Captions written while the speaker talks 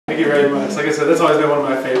Thank you very much. Like I said, that's always been one of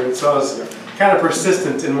my favorites, so I was kind of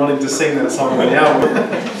persistent in wanting to sing that song on the album.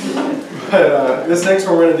 But this next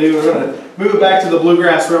one we're going to move it back to the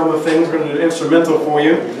bluegrass realm of things. We're going to do an instrumental for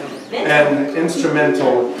you. And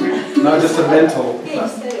instrumental, not just a mental.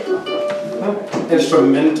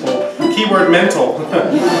 Instrumental. Keyword mental.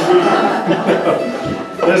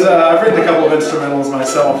 I've written a couple of instrumentals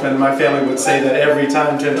myself, and my family would say that every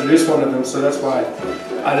time to introduce one of them, so that's why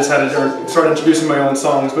I decided to start introducing my own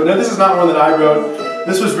songs. But no, this is not one that I wrote.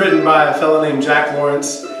 This was written by a fellow named Jack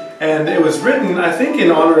Lawrence, and it was written, I think,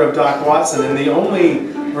 in honor of Doc Watson, and the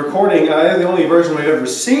only recording, the only version we've ever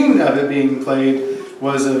seen of it being played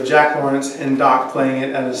was of Jack Lawrence and Doc playing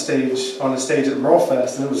it at on a stage at Merle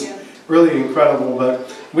Fest, and it was really incredible. But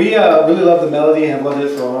we really love the melody and have loved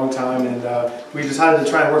it for a long time, and we decided to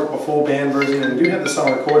try and work up a full band version, and we do have the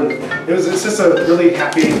song recorded. It's just a really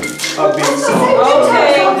happy, upbeat song.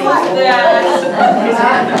 Okay,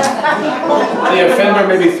 The offender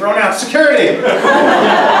may be thrown out. Security! Where's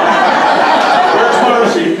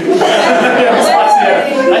Marci?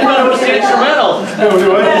 I thought it was the instrumental.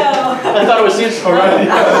 I thought it was the instrumental. Right,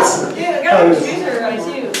 yes. Dude, I got a producer right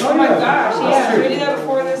too. Oh my gosh, yeah. Should we do that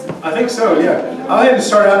before this? I think so, yeah. I'll have to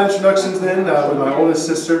start out introductions then with my oldest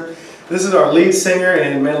sister. This is our lead singer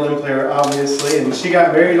and mandolin player, obviously, and she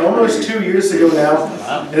got married almost 2 years ago now.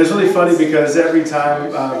 And it's really funny because every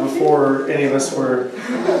time before any of us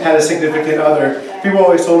had a significant other, people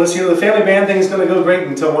always told us, the family band thing is going to go great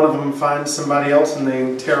until one of them finds somebody else and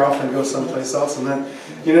they tear off and go someplace else. And then,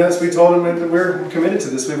 as we told them that we're committed to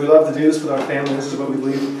this. We love to do this with our family. This is what we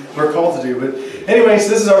believe we're called to do. But anyways,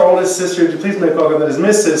 this is our oldest sister. Please make welcome. That is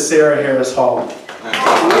Mrs. Sarah Harris Hall.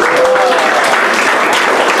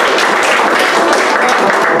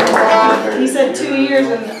 He said 2 years,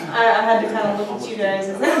 and I had to kind of look at you guys.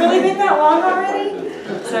 Has it really been that long already?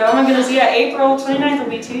 So, oh my goodness, yeah, April 29th will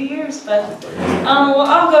be 2 years. But, well,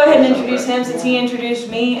 I'll go ahead and introduce him since he introduced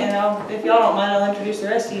me, and if y'all don't mind, I'll introduce the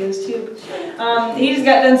rest of you too. He just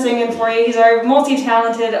got done singing for you. He's our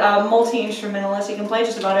multi-talented, multi-instrumentalist. He can play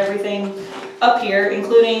just about everything up here,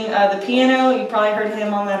 including the piano. You probably heard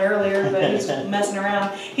him on that earlier, but he's messing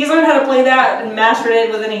around. He's learned how to play that and mastered it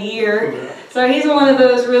within a year. So he's one of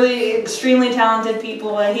those really extremely talented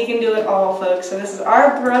people, and he can do it all, folks. So this is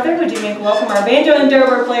our brother. Would you make welcome our banjo and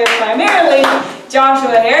dobro player, primarily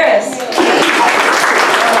Joshua Harris.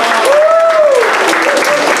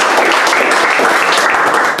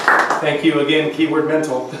 Thank you again, keyword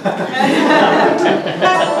mental. You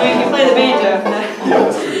play the banjo.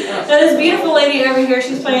 So this beautiful lady over here,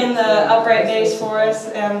 she's playing the upright bass for us.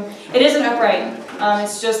 It isn't upright.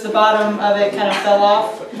 It's just the bottom of it kind of fell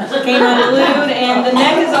off, came unglued, and the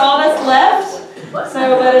neck is all that's left.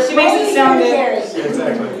 So, but she makes it sound good.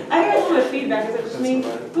 Exactly. I hear a little bit of feedback. Is it just me?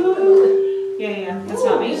 Ooh. Yeah, that's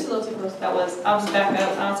not me. Just a little too close. I'll just back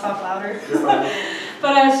up. I'll talk louder.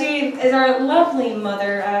 But she is our lovely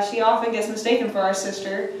mother. She often gets mistaken for our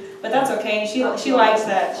sister. But that's okay. She likes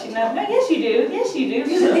that. No, yes you do. Yes you do.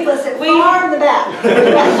 People sit far in the back.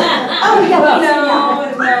 Oh yeah.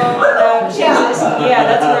 Yeah,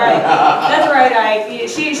 that's right. That's right, Ike.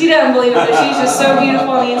 She doesn't believe it, but she's just so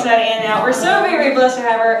beautiful on the inside and out. We're so very, very blessed to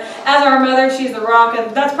have her as our mother. She's the rock,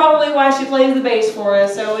 and that's probably why she plays the bass for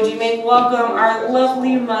us. So would you make welcome our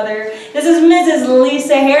lovely mother? This is Mrs.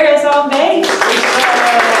 Lisa Harris on bass.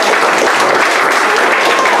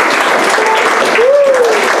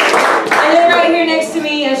 And then right here next to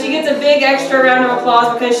me, she gets a big extra round of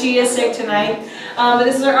applause because she is sick tonight. But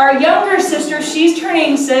this is our younger sister. She's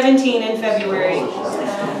turning 17 in February.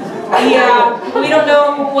 Yeah, we don't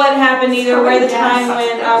know what happened either, where the time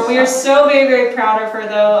went. We are so very, very proud of her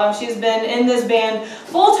though. She's been in this band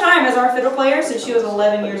full-time as our fiddle player since she was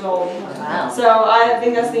 11 years old. Wow. So I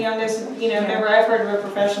think that's the youngest, member I've heard of a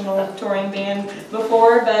professional touring band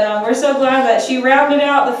before. But we're so glad that she rounded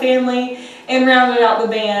out the family and rounded out the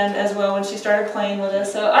band as well when she started playing with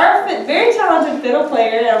us. So our very talented fiddle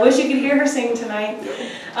player, I wish you could hear her sing tonight,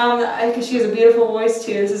 because she has a beautiful voice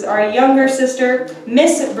too. This is our younger sister,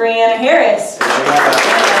 Miss Brianna Harris.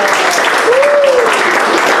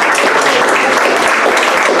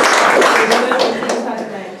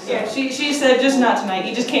 Yeah, she said, just not tonight.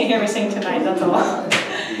 You just can't hear me sing tonight, that's all.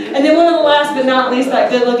 And then one of the last but not least, that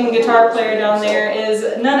good-looking guitar player down there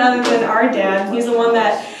is none other than our dad. He's the one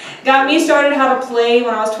that got me started how to play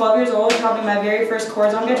when I was 12 years old, taught me my very first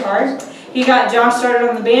chords on guitar. He got Josh started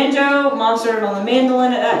on the banjo, Mom started on the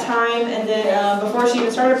mandolin at that time, and then before she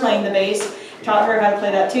even started playing the bass, taught her how to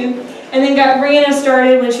play that too. And then got Brianna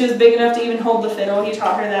started when she was big enough to even hold the fiddle. He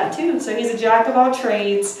taught her that too. So he's a jack of all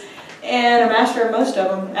trades. and a master of most of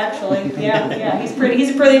them, actually. Yeah, he's a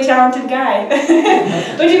pretty talented guy.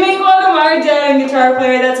 Would you make welcome our dad and guitar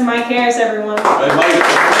player? That's Mike Harris, everyone. Hey, Mike.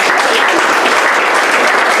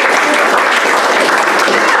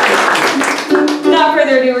 Without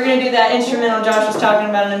further ado, we're going to do that instrumental Josh was talking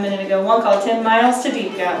about a minute ago, one called 10 Miles to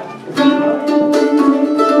Deep Gap.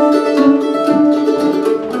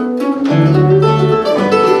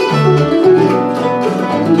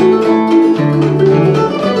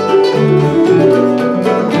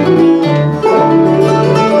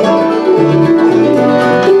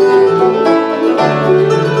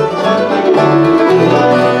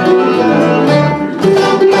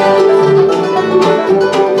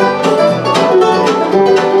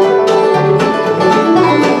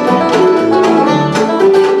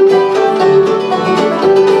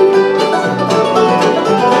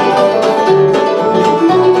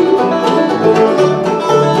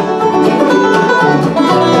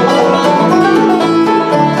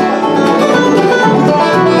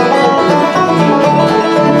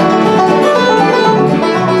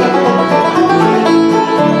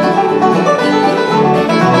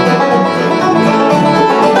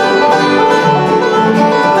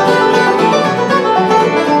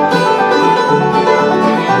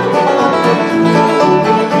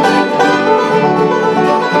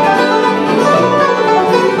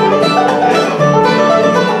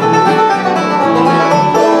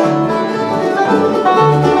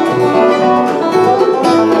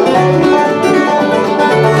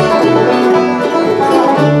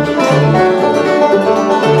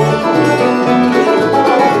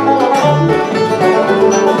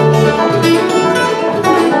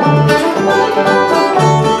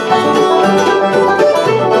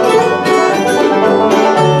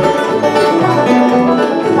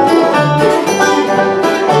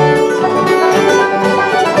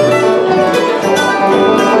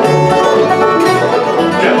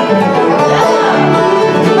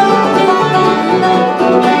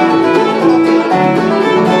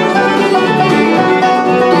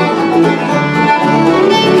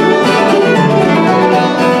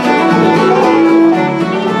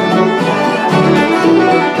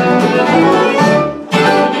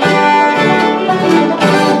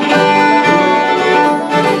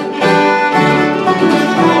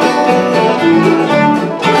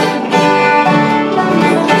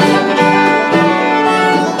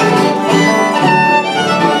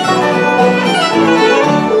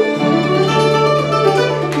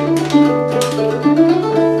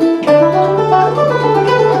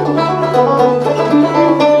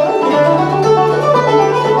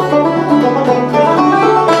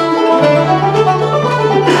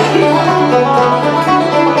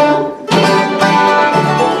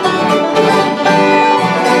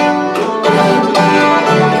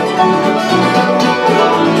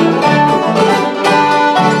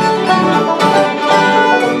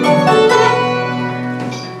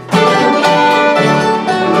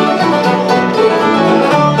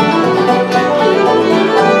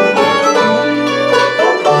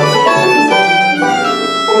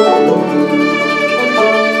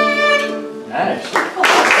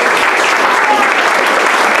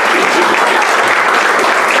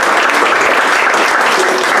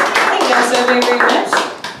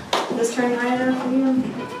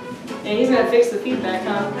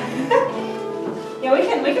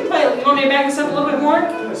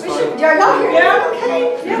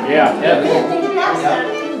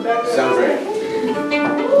 Sounds great. Is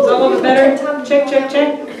that a little bit better? Check, check, check.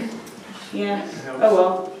 Yeah. Oh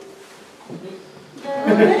well.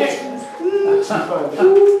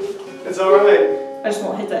 It's all right. I just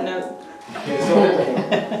won't hit that note.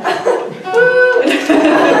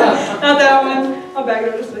 Not that one. I'll back it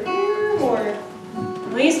up just a hair more.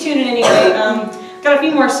 Please tune in anyway. Got a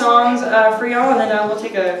few more songs for y'all, and then we'll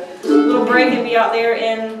take a little break and be out there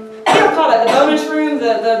in, what do you call that? The bonus room?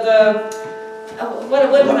 What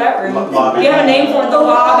is that room? Lobby. Do you have a name for it? The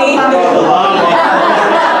lobby.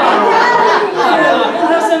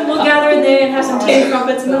 We'll gather in there and have some tin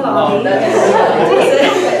trumpets in the lobby.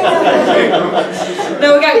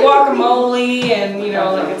 No, we got guacamole and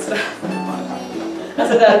all that good stuff. I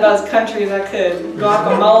said that about as country as I could.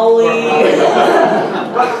 Guacamole.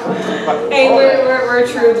 Hey, we're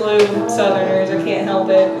true blue Southerners. I can't help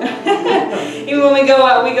it. Even when we go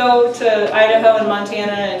out, we go to Idaho and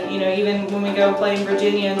Montana, and even when we go play in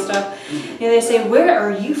Virginia and stuff, they say, "Where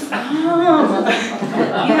are you from?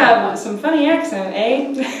 You have some funny accent,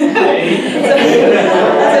 eh?" I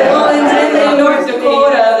said, "Well, in North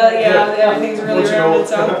Dakota, everything's really rounded,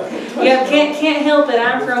 so yeah, can't help it.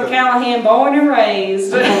 I'm from Callahan, born and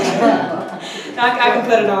raised." I can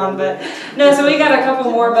put it on, but No, so we got a couple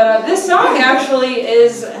more, but this song actually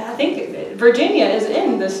is, I think Virginia is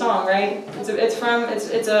in this song, right? I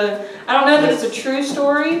don't know that it's a true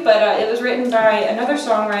story, but it was written by another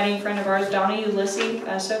songwriting friend of ours, Donnie Ulysses,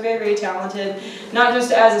 so very, very talented, not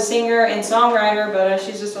just as a singer and songwriter, but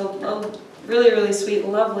she's just a really, really sweet,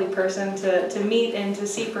 lovely person to meet and to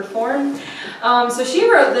see perform. So she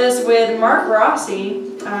wrote this with Mark Rossi,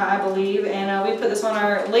 I believe, and we put this on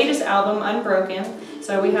our latest album, Unbroken.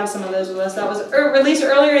 So we have some of those with us. That was released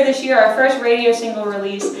earlier this year, our first radio single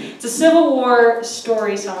release. It's a Civil War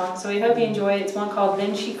story song, so we hope you enjoy it. It's one called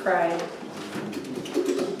Then She Cried.